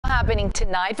happening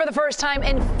tonight. For the first time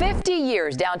in 50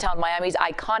 years, downtown Miami's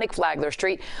iconic Flagler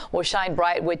Street will shine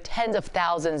bright with tens of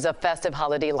thousands of festive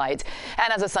holiday lights.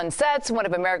 And as the sun sets, one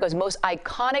of America's most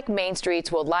iconic main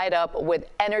streets will light up with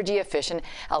energy-efficient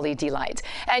LED lights.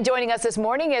 And joining us this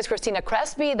morning is Christina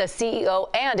Crespi, the CEO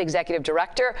and Executive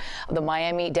Director of the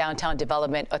Miami Downtown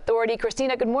Development Authority.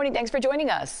 Christina, good morning. Thanks for joining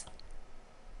us.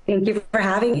 Thank you for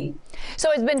having me.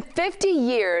 So it's been 50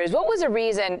 years. What was the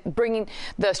reason bringing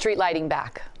the street lighting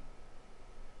back?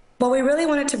 Well, we really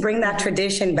wanted to bring that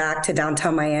tradition back to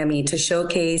downtown Miami to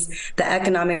showcase the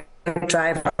economic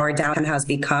drive our downtown has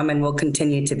become and will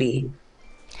continue to be.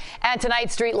 And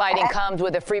tonight's street lighting comes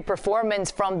with a free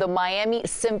performance from the Miami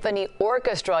Symphony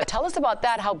Orchestra. Tell us about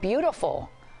that. How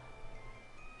beautiful.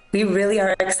 We really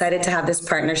are excited to have this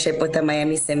partnership with the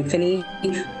Miami Symphony.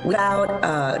 Without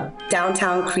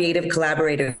downtown creative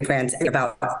collaborative grants,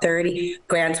 about 30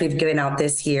 grants we've given out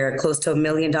this year, close to $1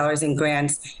 million in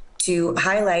grants to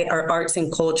highlight our arts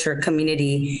and culture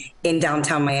community in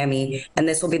downtown Miami. And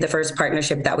this will be the first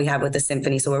partnership that we have with the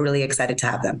Symphony, so we're really excited to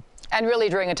have them. And really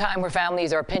during a time where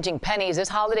families are pinching pennies, this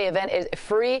holiday event is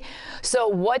free. So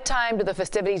what time do the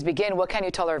festivities begin? What can you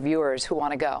tell our viewers who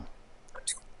want to go?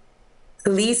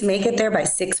 Please make it there by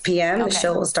 6 p.m. The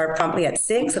show will start promptly at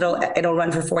 6. It'll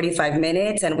run for 45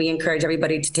 minutes, and we encourage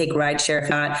everybody to take rideshare. If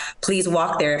not, please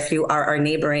walk there if you are our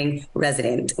neighboring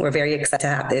resident. We're very excited to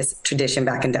have this tradition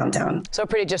back in downtown. So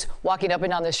pretty just walking up and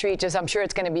down the street, I'm sure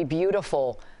it's going to be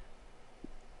beautiful.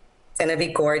 It's going to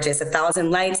be gorgeous.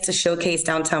 1,000 lights to showcase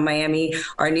downtown Miami.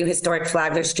 Our new historic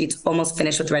Flagler Street's almost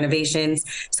finished with renovations,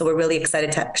 so we're really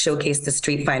excited to showcase the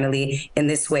street finally in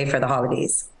this way for the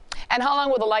holidays. And how long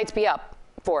will the lights be up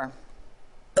for?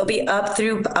 They'll be up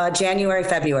through January,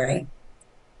 February.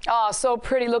 Oh, so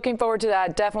pretty. Looking forward to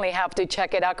that. Definitely have to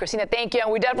check it out. Christina, thank you.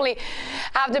 And we definitely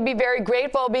have to be very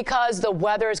grateful because the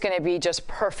weather is going to be just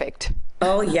perfect.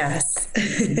 Oh, yes.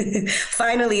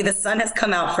 Finally, the sun has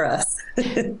come out for us.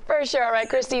 For sure. All right,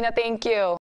 Christina, thank you.